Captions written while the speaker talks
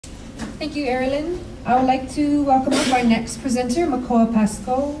Thank you, Erilyn. I would like to welcome up our next presenter, Makoa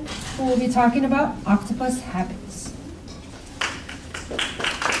Pascoe, who will be talking about octopus habits.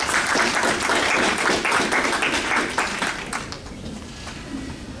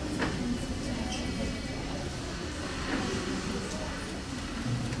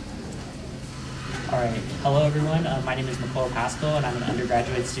 All right, hello everyone. My name is Makoa Pascoe, and I'm an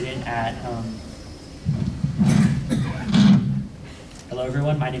undergraduate student at Hello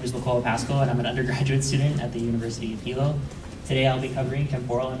everyone, my name is Makoa Pascoe, and I'm an undergraduate student at the University of Hilo. Today I'll be covering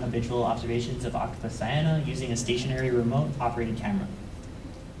temporal and habitual observations of Octopus cyenea using a stationary remote operated camera.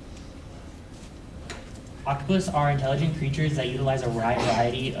 Octopus are intelligent creatures that utilize a wide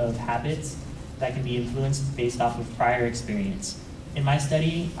variety of habits that can be influenced based off of prior experience. In my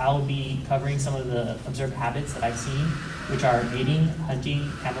study, I will be covering some of the observed habits that I've seen, which are mating, hunting,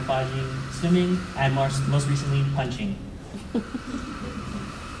 camouflaging, swimming, and most recently, punching.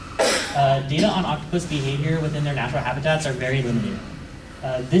 Data on octopus behavior within their natural habitats are very limited.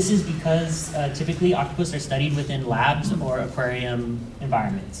 This is because typically octopus are studied within labs or aquarium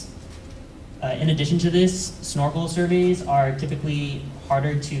environments. In addition to this, snorkel surveys are typically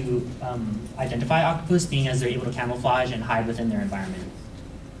harder to identify octopus, being as they're able to camouflage and hide within their environment.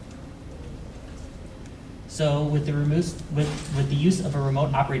 So with the use of a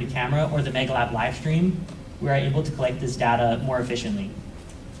remote operated camera or the MegaLab live stream, we are able to collect this data more efficiently.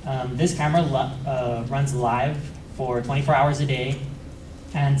 This camera runs live for 24 hours a day,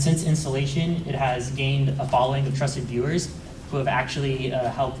 and since installation, it has gained a following of trusted viewers who have actually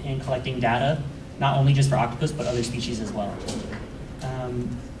helped in collecting data, not only just for octopus, but other species as well.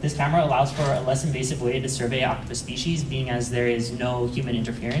 This camera allows for a less invasive way to survey octopus species, being as there is no human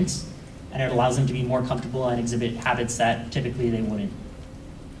interference, and it allows them to be more comfortable and exhibit habits that typically they wouldn't.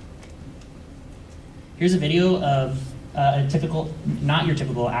 Here's a video of a typical, not your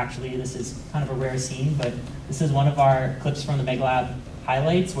typical actually, this is kind of a rare scene, but this is one of our clips from the MegaLab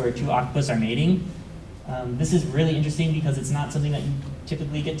highlights where two octopus are mating. This is really interesting because it's not something that you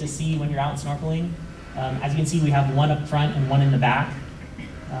typically get to see when you're out snorkeling. As you can see, we have one up front and one in the back.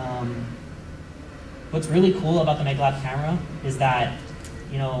 What's really cool about the MegaLab camera is that,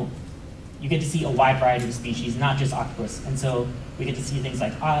 you get to see a wide variety of species, not just octopus. And so we get to see things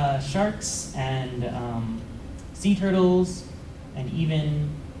like sharks and sea turtles and even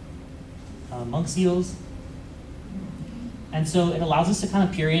monk seals. And so it allows us to kind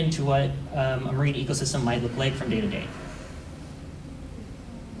of peer into what a marine ecosystem might look like from day to day.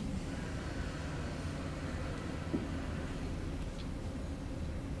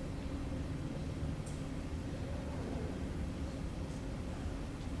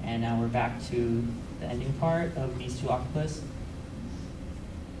 And now we're back to the ending part of these two octopus.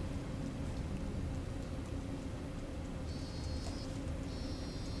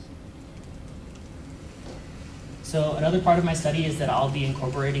 So another part of my study is that I'll be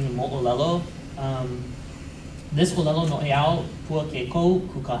incorporating mo'olelo. This olelo no'eau pua ke kou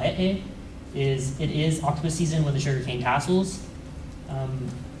kukahe'e is octopus season with the sugarcane tassels.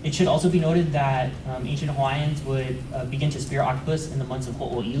 It should also be noted that ancient Hawaiians would begin to spear octopus in the months of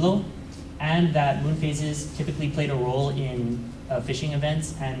ho'oilo, and that moon phases typically played a role in fishing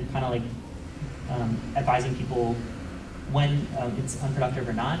events and kind of like advising people when it's unproductive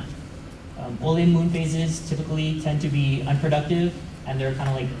or not. Ole moon phases typically tend to be unproductive, and they're kind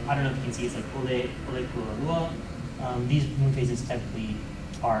of like, I don't know if you can see, it's like ole kualua. These moon phases typically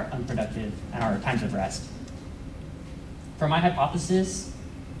are unproductive and are times of rest. For my hypothesis,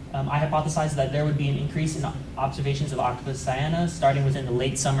 I hypothesized that there would be an increase in observations of Octopus cyenea starting within the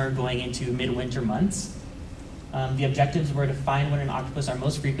late summer going into mid-winter months. The objectives were to find when an octopus are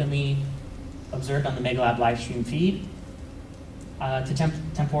most frequently observed on the MegaLab live stream feed, to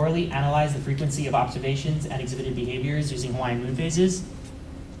temporally analyze the frequency of observations and exhibited behaviors using Hawaiian moon phases,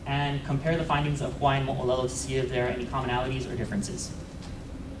 and compare the findings of Hawaiian mo'olelo to see if there are any commonalities or differences.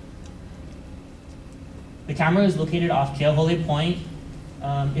 The camera is located off Keahole Point.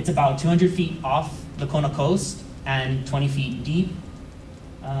 It's about 200 feet off the Kona coast and 20 feet deep.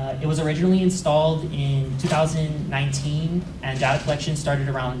 It was originally installed in 2019, and data collection started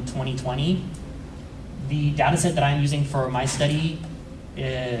around 2020. The data set that I'm using for my study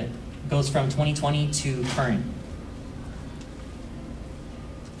goes from 2020 to current.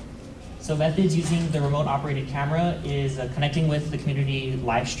 So methods using the remote operated camera is connecting with the community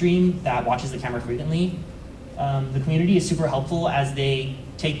live stream that watches the camera frequently. The community is super helpful as they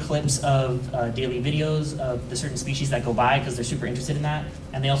take clips of daily videos of the certain species that go by because they're super interested in that.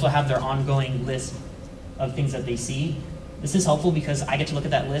 And they also have their ongoing list of things that they see. This is helpful because I get to look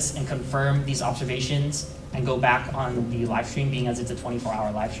at that list and confirm these observations and go back on the live stream, being as it's a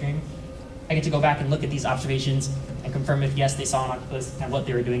 24-hour live stream. I get to go back and look at these observations and confirm if yes, they saw an octopus and what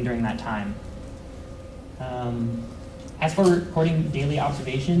they were doing during that time. As for recording daily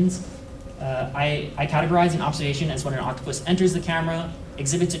observations, I categorize an observation as when an octopus enters the camera,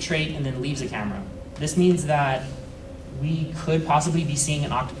 exhibits a trait, and then leaves the camera. This means that we could possibly be seeing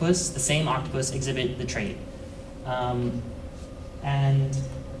an octopus, the same octopus, exhibit the trait. And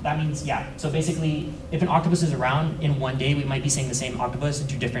that means, yeah, so basically, if an octopus is around in one day, we might be seeing the same octopus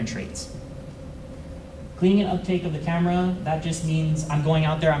do different traits. Cleaning and uptake of the camera, that just means I'm going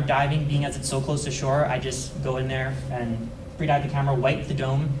out there, I'm diving, being as it's so close to shore, I just go in there and pre-dive the camera, wipe the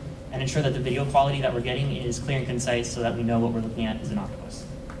dome, and ensure that the video quality that we're getting is clear and concise so that we know what we're looking at is an octopus.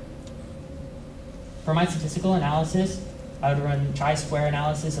 For my statistical analysis, I would run chi-square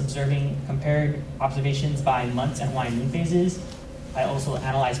analysis, observing compared observations by months and Hawaiian moon phases. I also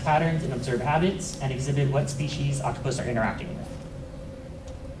analyze patterns and observe habits and exhibit what species octopus are interacting with.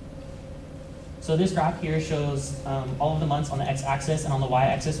 So this graph here shows all of the months on the x-axis, and on the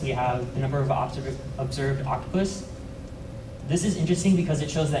y-axis we have the number of observed octopus. This is interesting because it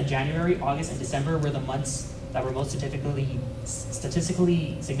shows that January, August, and December were the months that were most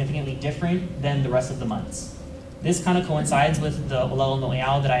statistically significantly different than the rest of the months. This kind of coincides with the Olelo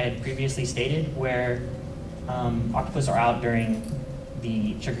No'eau that I had previously stated, where octopus are out during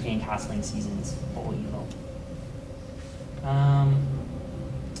the sugarcane castling seasons.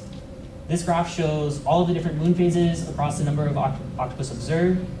 This graph shows all of the different moon phases across the number of octopus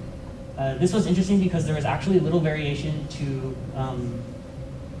observed. This was interesting because there was actually little variation to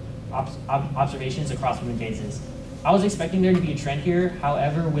observations across moon phases. I was expecting there to be a trend here.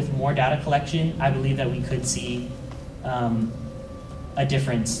 However, with more data collection, I believe that we could see a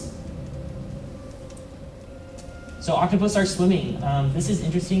difference. So octopus are swimming. This is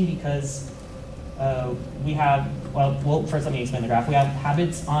interesting because we have, well, first let me explain the graph. We have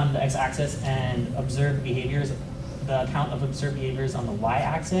habits on the x-axis and observed behaviors, the count of observed behaviors on the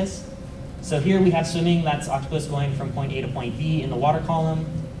y-axis. So here we have swimming, that's octopus going from point A to point B in the water column.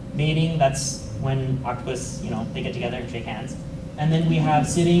 Mating, that's when octopus, they get together and shake hands. And then we have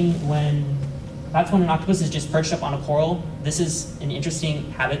sitting that's when an octopus is just perched up on a coral. This is an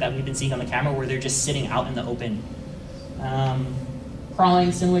interesting habit that we've been seeing on the camera where they're just sitting out in the open.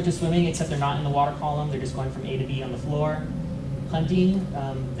 Crawling, similar to swimming, except they're not in the water column, they're just going from A to B on the floor. Hunting,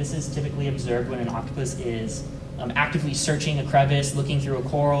 this is typically observed when an octopus is actively searching a crevice, looking through a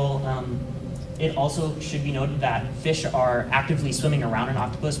coral. It also should be noted that fish are actively swimming around an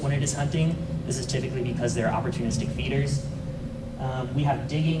octopus when it is hunting. This is typically because they're opportunistic feeders. We have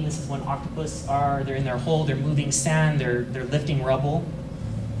digging, this is when octopus they're in their hole, they're moving sand, they're lifting rubble.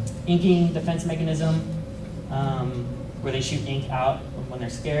 Inking, defense mechanism, where they shoot ink out when they're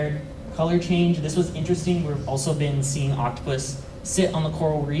scared. Color change, this was interesting. We've also been seeing octopus sit on the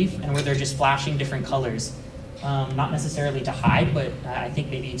coral reef and where they're just flashing different colors. Not necessarily to hide, but I think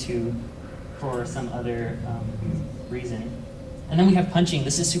maybe for some other reason. And then we have punching.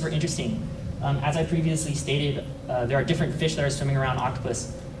 This is super interesting. As I previously stated, there are different fish that are swimming around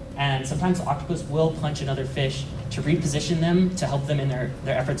octopus. And sometimes the octopus will punch another fish to reposition them to help them in their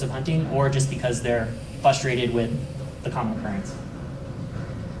efforts of hunting, or just because they're frustrated with the common occurrence.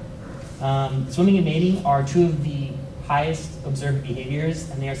 Swimming and mating are two of the highest observed behaviors,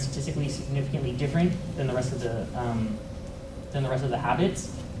 and they are statistically significantly different than the rest of the habits.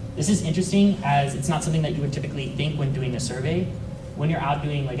 This is interesting as it's not something that you would typically think when doing a survey. When you're out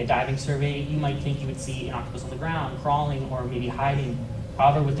doing like a diving survey, you might think you would see an octopus on the ground, crawling, or maybe hiding.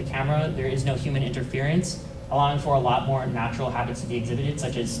 However, with the camera, there is no human interference, allowing for a lot more natural habits to be exhibited,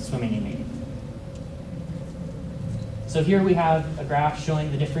 such as swimming and mating. So here we have a graph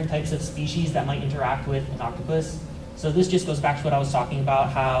showing the different types of species that might interact with an octopus. So this just goes back to what I was talking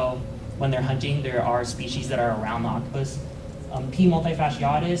about, how when they're hunting, there are species that are around the octopus. P.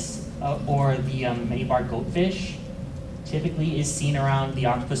 multifasciatus, or the many-barred goatfish, typically is seen around the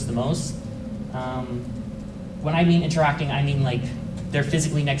octopus the most. When I mean interacting, I mean like they're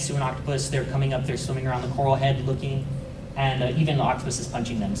physically next to an octopus, they're coming up, they're swimming around the coral head looking, and even the octopus is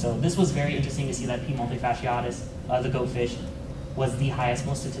punching them. So this was very interesting to see that P. multifasciatus, the goatfish, was the highest,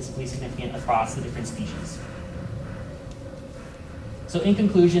 most statistically significant across the different species. So in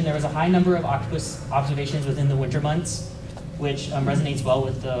conclusion, there was a high number of octopus observations within the winter months, which resonates well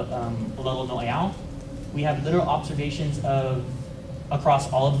with the Olelo No'eau. We have little observations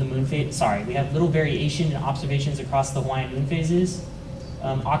across all of the moon phases. We have little variation in observations across the Hawaiian moon phases.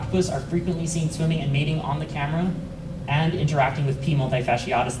 Octopus are frequently seen swimming and mating on the camera and interacting with P.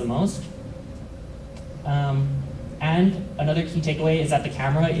 multifasciatus the most. And another key takeaway is that the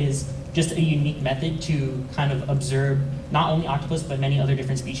camera is just a unique method to kind of observe not only octopus, but many other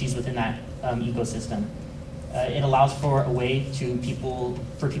different species within that ecosystem. It allows for a way for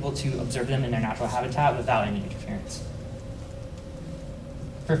people to observe them in their natural habitat without any interference.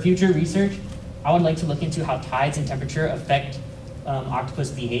 For future research, I would like to look into how tides and temperature affect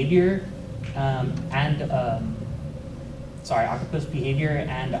octopus behavior octopus behavior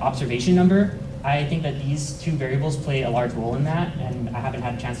and observation number. I think that these two variables play a large role in that, and I haven't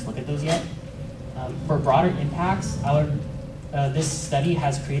had a chance to look at those yet. For broader impacts, this study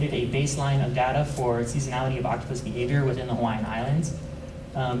has created a baseline of data for seasonality of octopus behavior within the Hawaiian Islands.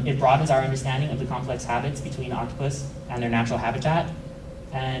 It broadens our understanding of the complex habits between octopus and their natural habitat,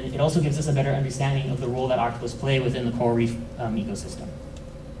 and it also gives us a better understanding of the role that octopus play within the coral reef ecosystem.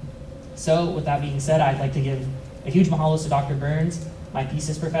 So with that being said, I'd like to give a huge mahalo to Dr. Burns, my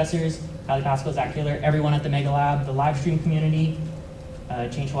thesis professors, Makoa Pascoe, Zach Taylor, everyone at the Mega Lab, the live stream community,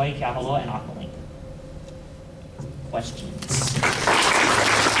 Change Hawaii, Keaholoa, and Aqualink. Questions?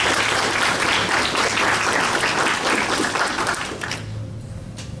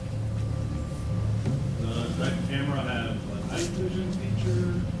 Does that camera have a night vision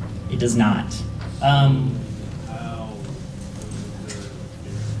feature? It does not.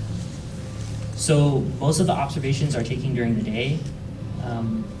 So most of the observations are taken during the day.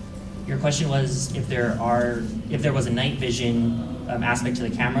 Your question was if there was a night vision aspect to the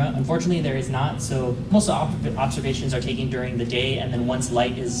camera. Unfortunately, there is not. So most of the observations are taken during the day, and then once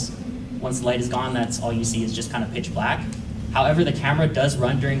light is gone, that's all you see is just kind of pitch black. However, the camera does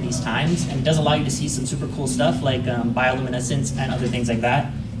run during these times, and it does allow you to see some super cool stuff like bioluminescence and other things like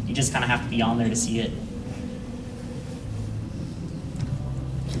that. You just kind of have to be on there to see it.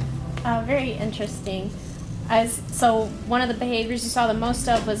 Very interesting. So one of the behaviors you saw the most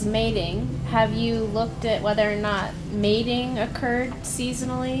of was mating. Have you looked at whether or not mating occurred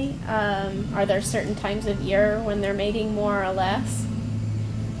seasonally? Are there certain times of year when they're mating more or less?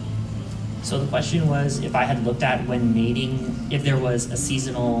 So the question was if I had looked at when mating, if there was a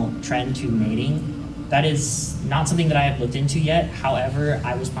seasonal trend to mating. That is not something that I have looked into yet. However,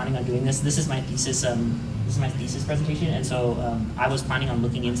 I was planning on doing this. This is my thesis. This is my thesis presentation, and so I was planning on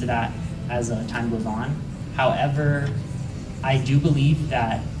looking into that as time goes on. However, I do believe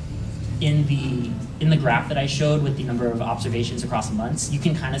that in the graph that I showed with the number of observations across months, you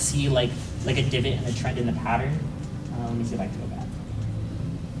can kind of see like a divot and a trend in the pattern. Let me see if I can go back.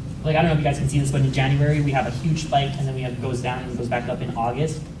 Like, I don't know if you guys can see this, but in January we have a huge spike, and then it goes down and goes back up in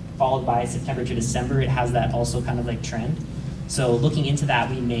August, followed by September to December. It has that also kind of like trend. So looking into that,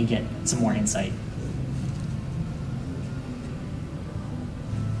 we may get some more insight.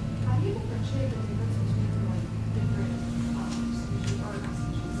 How do you differentiate the difference between like different species or not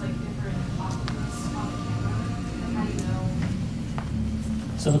species, like different octopus on the camera? And how do you know?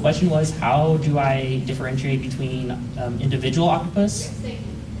 So the question was, how do I differentiate between individual octopus?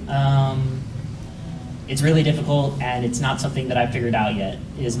 It's really difficult, and it's not something that I've figured out yet,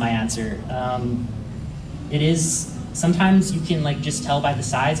 is my answer. It is, sometimes you can like just tell by the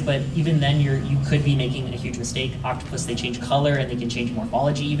size, but even then you could be making a huge mistake. Octopus, they change color and they can change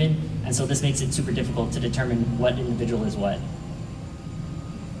morphology even, and so this makes it super difficult to determine what individual is what.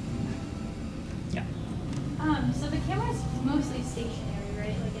 Yeah. So the camera is mostly stationary,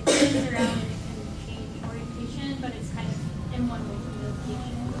 right? Like it spins around and it can change orientation, but it's kind of in one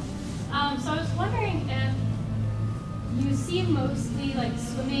location. So I was wondering if you see mostly like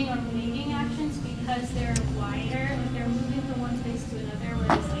swimming or mating actions because they're wider, like they're moving from one place to another,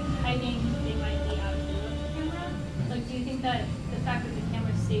 whereas like hiding, they might be out of view of the camera. Like, do you think that the fact that the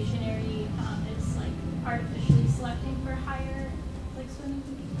camera is stationary is like artificially selecting for higher like swimming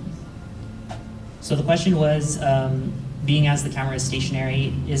conditions? So the question was, being as the camera is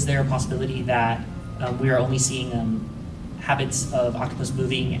stationary, is there a possibility that we are only seeing habits of octopus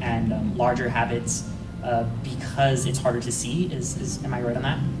moving and larger habits because it's harder to see? Am I right on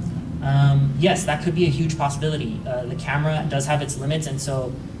that? Yes, that could be a huge possibility. The camera does have its limits, and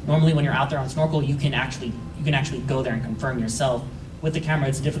so normally when you're out there on snorkel, you can actually go there and confirm yourself. With the camera,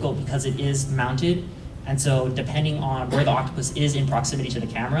 it's difficult because it is mounted, and so depending on where the octopus is in proximity to the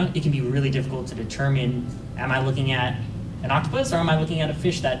camera, it can be really difficult to determine, am I looking at an octopus or am I looking at a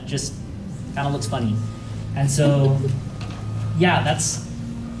fish that just kind of looks funny? And so, yeah, that's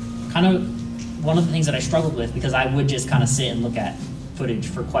kind of one of the things that I struggled with, because I would just kind of sit and look at footage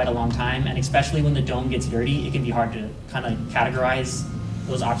for quite a long time, and especially when the dome gets dirty, it can be hard to kind of categorize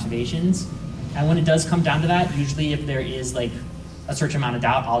those observations. And when it does come down to that, usually if there is like a certain amount of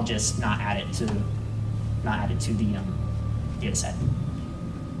doubt, I'll just not add it to the data set.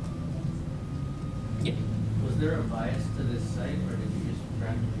 Yeah. Was there a bias to this site, or did you just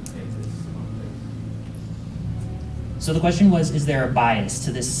randomly pick this one So the question was, is there a bias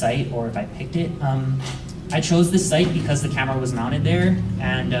to this site, or if I picked it? I chose this site because the camera was mounted there,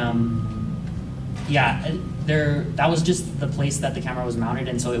 and yeah, that was just the place that the camera was mounted,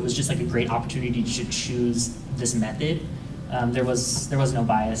 and so it was just like a great opportunity to choose this method. There was no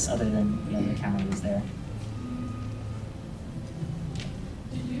bias other than the camera was there.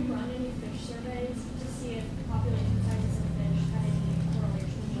 Did you run any fish surveys to see if the population sizes of fish had any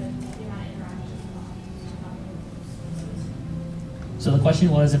correlation with the amount of interactions with? So the question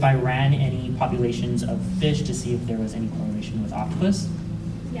was if I ran any populations of fish to see if there was any correlation with octopus.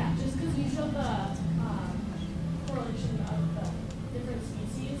 Yeah, just because you showed the correlation of the different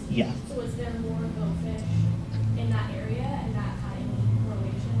species. Yeah. So was there more goldfish in that area, and that had any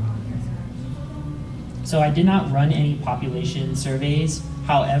correlation on your interactions with them? So I did not run any population surveys.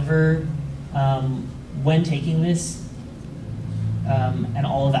 However, when taking this, and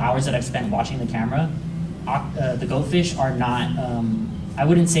all of the hours that I've spent watching the camera, the goatfish are not, I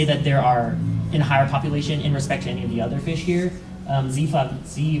wouldn't say that there are in higher population in respect to any of the other fish here. Z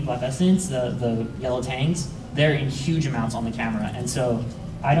flavescens, the yellow tangs, they're in huge amounts on the camera. And so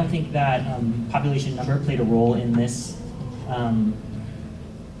I don't think that population number played a role in this, in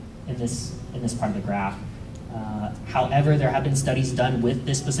this part of the graph. However, there have been studies done with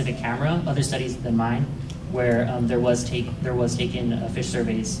this specific camera, other studies than mine, where there was taken fish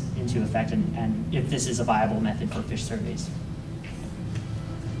surveys into effect, and if this is a viable method for fish surveys.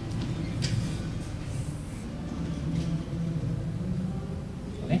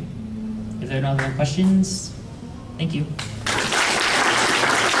 Okay. If there are no other questions, thank you.